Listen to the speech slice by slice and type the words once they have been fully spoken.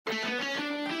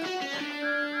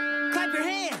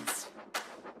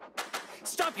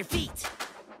your feet.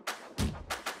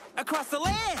 Across the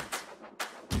land.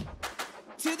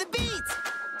 To the beat.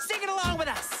 Sing it along with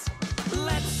us.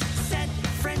 Let's set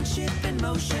friendship in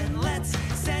motion. Let's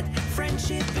set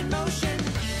friendship in motion.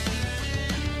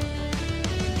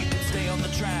 You can stay on the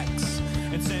tracks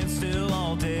and stand still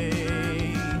all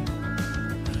day.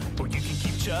 Or you can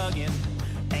keep chugging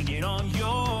and get on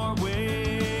your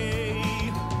way.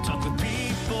 Talk with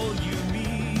people you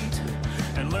meet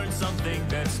and learn something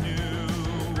that's new.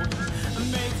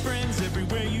 Make friends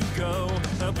everywhere you go.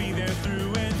 They'll be there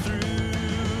through and through.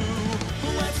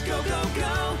 Let's go, go,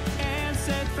 go and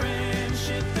set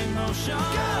friendship in motion.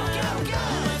 Go, go, go.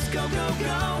 Let's go, go,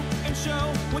 go and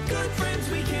show what good friends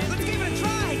we can be. Let's give it a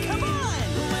try. Come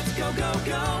on. Let's go, go,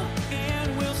 go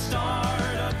and we'll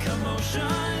start a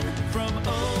commotion. From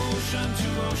ocean to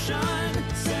ocean,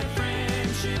 set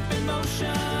friendship in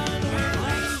motion.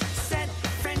 Let's set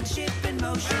friendship in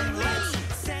motion. Let's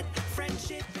set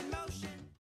friendship in motion.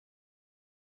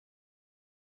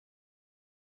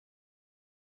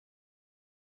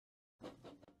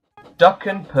 Duck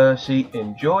and Percy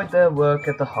enjoyed their work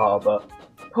at the harbour,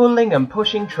 pulling and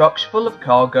pushing trucks full of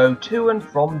cargo to and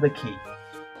from the quay.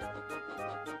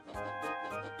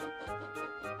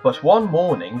 But one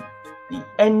morning, the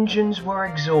engines were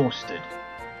exhausted.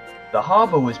 The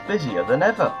harbour was busier than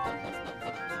ever.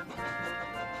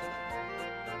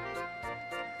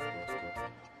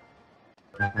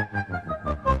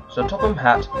 So Topham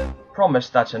Hatt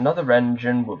promised that another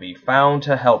engine would be found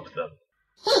to help them.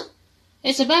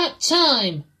 It's about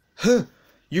time. Huh,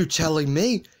 you telling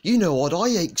me? You know what, I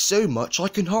ache so much I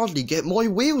can hardly get my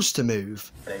wheels to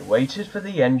move. They waited for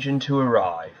the engine to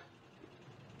arrive.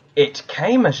 It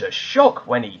came as a shock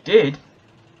when he did.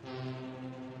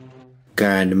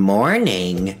 Good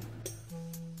morning.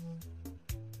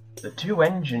 The two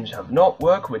engines have not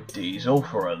worked with Diesel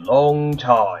for a long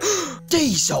time.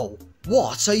 Diesel,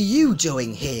 what are you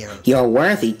doing here? Your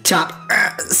worthy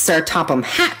Sir Topham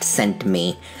Hatt sent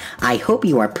me. I hope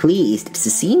you are pleased to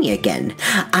see me again.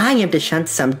 I am to shunt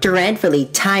some dreadfully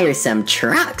tiresome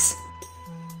trucks.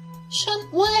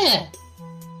 Shunt where?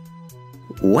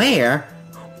 Where?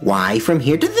 Why, from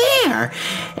here to there,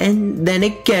 and then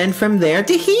again from there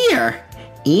to here.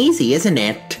 Easy, isn't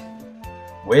it?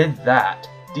 With that,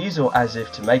 Diesel, as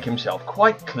if to make himself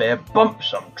quite clear, bumped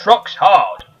some trucks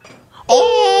hard.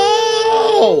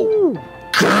 Oh!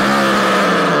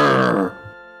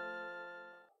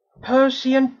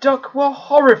 Percy and Duck were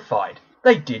horrified.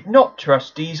 They did not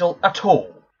trust Diesel at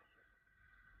all.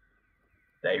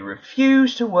 They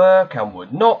refused to work and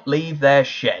would not leave their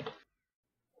shed.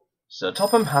 Sir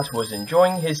Topham Hatt was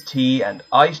enjoying his tea and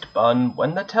iced bun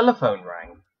when the telephone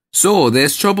rang. So,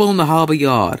 there's trouble in the harbour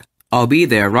yard. I'll be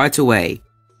there right away.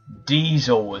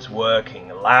 Diesel was working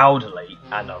loudly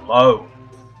and alone.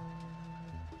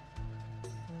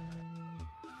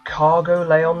 Cargo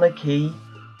lay on the quay.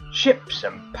 Ships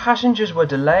and passengers were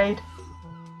delayed.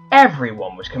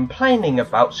 Everyone was complaining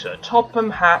about Sir Topham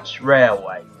Hatt's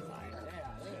railway.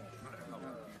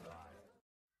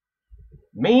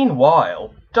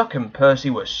 Meanwhile, Duck and Percy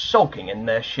were sulking in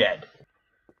their shed.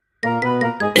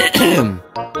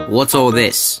 What's all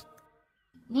this?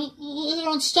 We're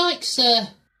on strike, sir.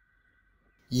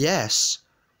 Yes.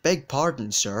 Beg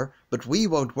pardon, sir, but we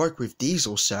won't work with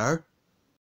Diesel, sir.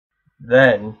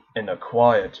 Then, in a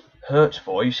quiet, hurt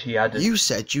voice, he added, You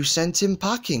said you sent him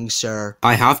packing, sir.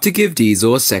 I have to give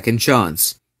Diesel a second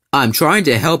chance. I'm trying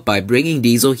to help by bringing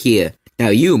Diesel here. Now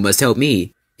you must help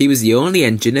me. He was the only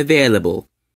engine available.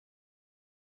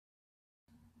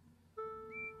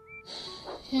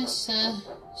 Yes, sir.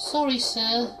 Sorry,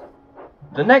 sir.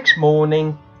 The next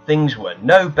morning, things were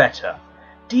no better.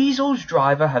 Diesel's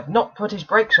driver had not put his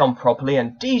brakes on properly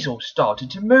and Diesel started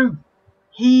to move.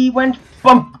 He went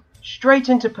bump straight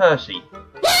into Percy.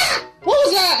 What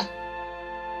was that?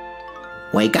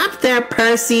 Wake up there,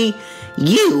 Percy.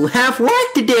 You have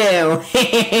work to do.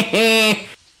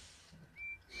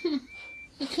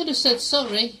 You could have said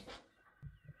sorry.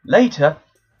 Later,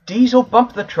 Diesel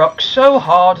bumped the truck so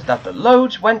hard that the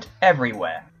loads went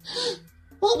everywhere.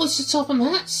 What would Sir Topham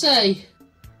Hatt say?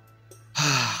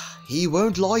 He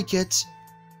won't like it.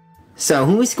 So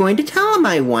who's going to tell him,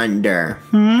 I wonder?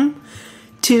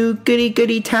 Two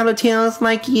goody-goody tattletales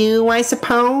like you, I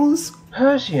suppose?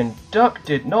 Percy and Duck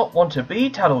did not want to be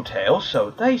tattletales,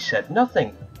 so they said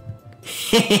nothing.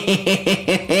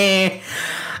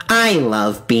 I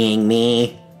love being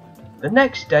me. The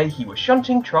next day he was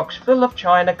shunting trucks full of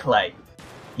china clay.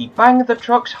 He banged the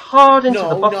trucks hard into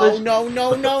the buffers, but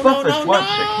the buffers weren't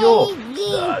secure.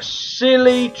 The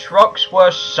silly trucks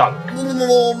were sunk.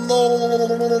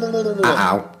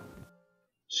 Uh-oh.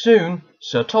 Soon,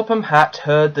 Sir Topham Hatt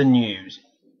heard the news.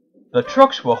 The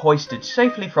trucks were hoisted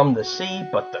safely from the sea,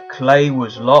 but the clay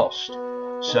was lost.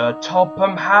 Sir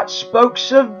Topham Hatt spoke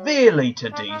severely to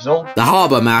Diesel. The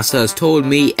harbour master has told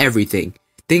me everything.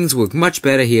 Things were much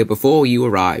better here before you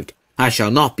arrived. I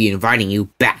shall not be inviting you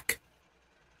back.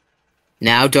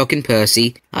 Now, Duck and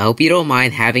Percy, I hope you don't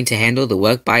mind having to handle the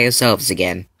work by yourselves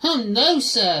again. Oh no,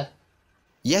 sir.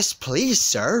 Yes, please,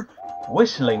 sir.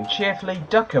 Whistling cheerfully,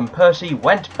 Duck and Percy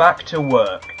went back to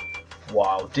work,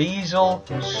 while Diesel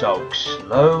sulked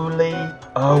slowly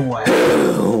away.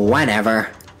 Whatever.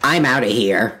 I'm out of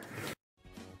here.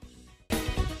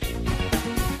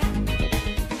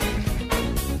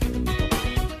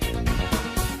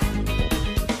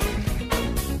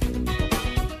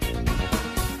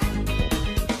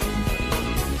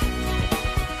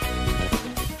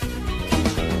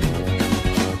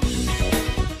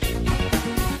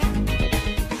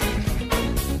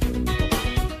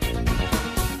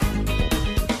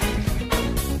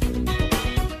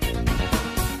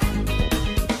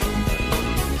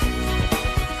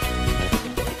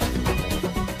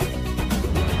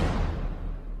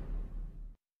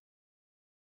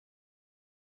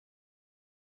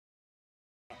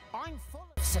 I'm full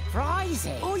of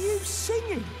surprises. Are you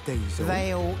singing, Diesel?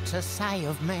 They ought to say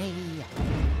of me,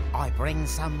 I bring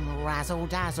some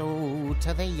razzle-dazzle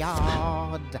to the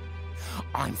yard.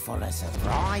 I'm full of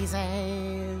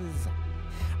surprises.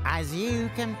 As you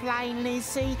can plainly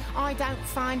see, I don't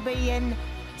find being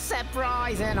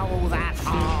surprising all that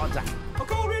hard. I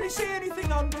can't really see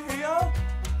anything under here.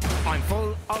 I'm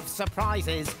full of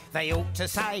surprises, they ought to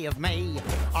say of me.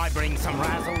 I bring some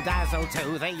razzle-dazzle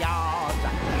to the yard.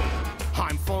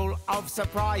 I'm full of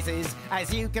surprises,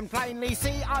 as you can plainly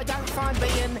see. I don't find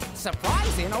being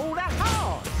surprising all that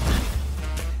hard.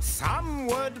 Some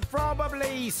would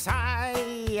probably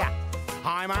say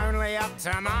I'm only up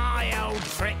to my old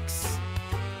tricks,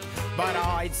 but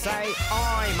I'd say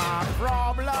I'm a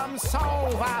problem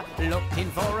solver,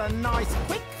 looking for a nice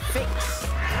quick fix.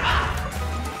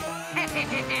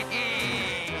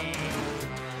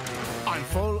 I'm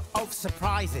full of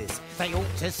surprises, they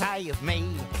ought to say of me.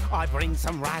 I bring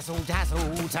some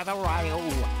razzle-dazzle to the rail.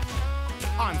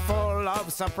 I'm full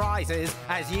of surprises,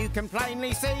 as you can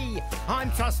plainly see.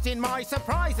 I'm trusting my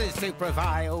surprises to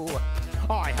prevail.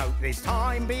 I hope this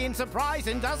time being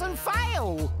surprising doesn't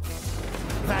fail.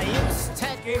 They used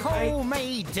to call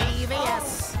me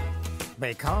devious,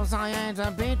 because I had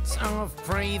a bit of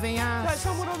previous. That's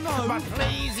someone I know. But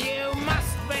please, you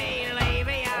must believe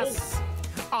us.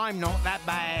 I'm not that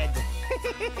bad.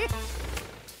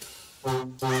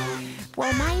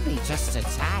 Well, maybe just a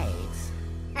taste.